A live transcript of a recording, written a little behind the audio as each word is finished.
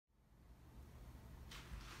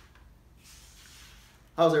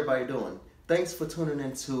How's everybody doing? Thanks for tuning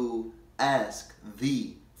into Ask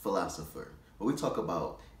the Philosopher, where we talk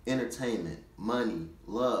about entertainment, money,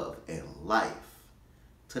 love, and life.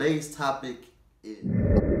 Today's topic is...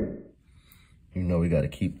 You know, we gotta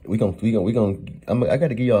keep, I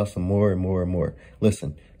gotta give y'all some more and more and more.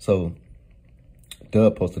 Listen, so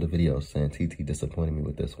Dub posted a video saying TT disappointed me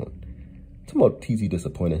with this one. Talking about TT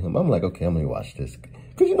disappointed him. I'm like, okay, I'm gonna watch this.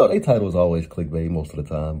 Cause you know, they title is always clickbait most of the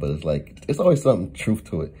time, but it's like, it's always something truth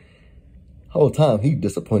to it. Whole time he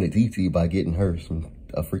disappointed TT by getting her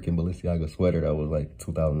a freaking Balenciaga sweater that was like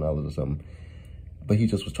 $2,000 or something. But he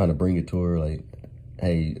just was trying to bring it to her like,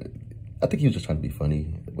 hey, I think he was just trying to be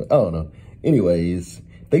funny, but I don't know. Anyways,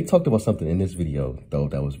 they talked about something in this video though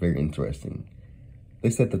that was very interesting. They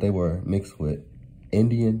said that they were mixed with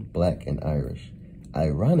Indian, Black, and Irish.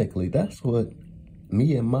 Ironically, that's what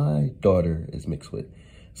me and my daughter is mixed with.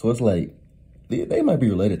 So it's like, they might be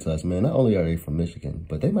related to us, man. Not only are they from Michigan,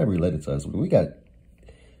 but they might be related to us.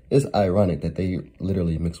 It's ironic that they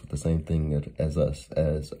literally mix with the same thing as us,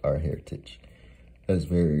 as our heritage. That's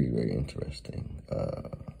very, very interesting.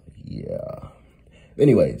 Yeah.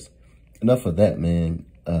 Anyways, enough of that, man.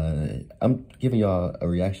 I'm giving y'all a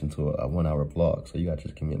reaction to a 1 hour vlog, so you gotta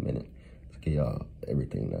just give me a minute to get y'all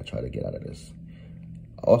everything I try to get out of this.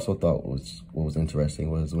 I also thought what was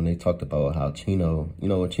interesting was when they talked about how Chino, you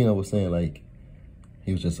know, what Chino was saying, like,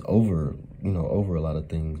 he was just over a lot of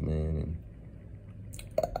things, man.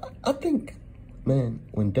 And I think, man,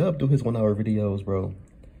 when Dub do his 1 hour videos, bro,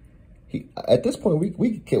 at this point,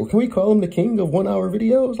 can we call him the king of 1 hour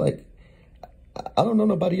videos? Like, I don't know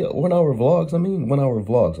nobody else. 1 hour vlogs, 1 hour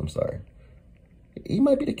vlogs, I'm sorry. He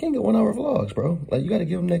might be the king of 1 hour vlogs, bro. Like, you got to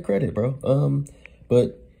give him that credit, bro.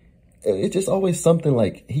 But it's just always something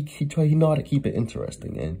like, he know how to keep it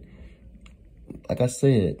interesting. And like I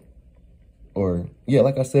said,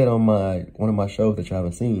 like I said on one of my shows that you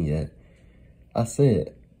haven't seen yet, I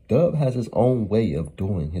said, Dub has his own way of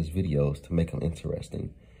doing his videos to make them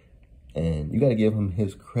interesting. And you got to give him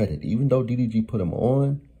his credit. Even though DDG put him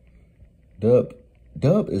on, Dub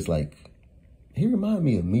is like, he remind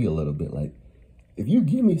me of me a little bit. Like, if you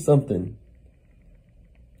give me something,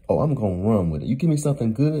 oh, I'm going to run with it. You give me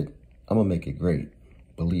something good, I'm going to make it great.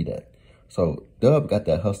 Believe that. So Dub got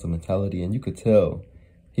that hustler mentality, and you could tell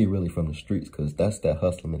he really from the streets, because that's that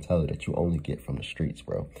hustler mentality that you only get from the streets,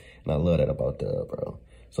 bro. And I love that about Dub, bro.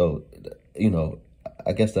 So, you know,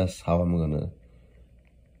 I guess that's how I'm going to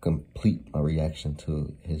complete my reaction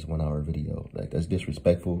to his 1 hour video. Like, that's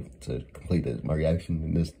disrespectful to complete my reaction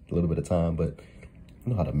in this little bit of time, but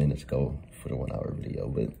you know how the minutes go for the 1 hour video.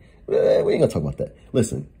 But we ain't gonna talk about that.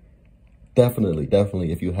 Listen, definitely,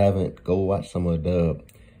 if you haven't, go watch some of Dub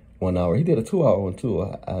 1 hour. He did a 2 hour one too.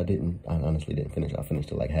 I honestly didn't finish. I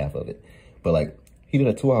finished it like half of it. But like, he did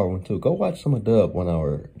a 2 hour one too. Go watch some of Dub 1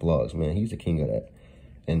 hour vlogs, man. He's the king of that.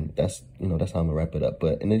 And that's, you know, that's how I'm gonna wrap it up.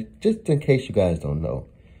 But just in case you guys don't know,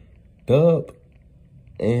 Dub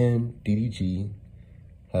and DDG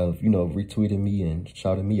have, you know, retweeted me and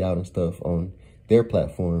shouted me out and stuff on their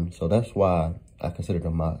platform. So that's why I consider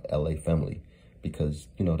them my LA family, because,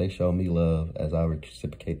 you know, they show me love as I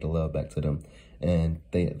reciprocate the love back to them. And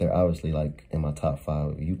they're obviously like in my top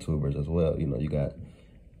 5 YouTubers as well. You know, you got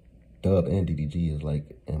Dub and DDG is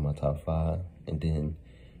like in my top 5. And then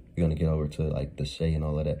we're going to get over to like the Shay and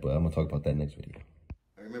all of that. But I'm going to talk about that next video.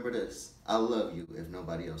 Remember this, I love you if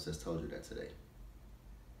nobody else has told you that today.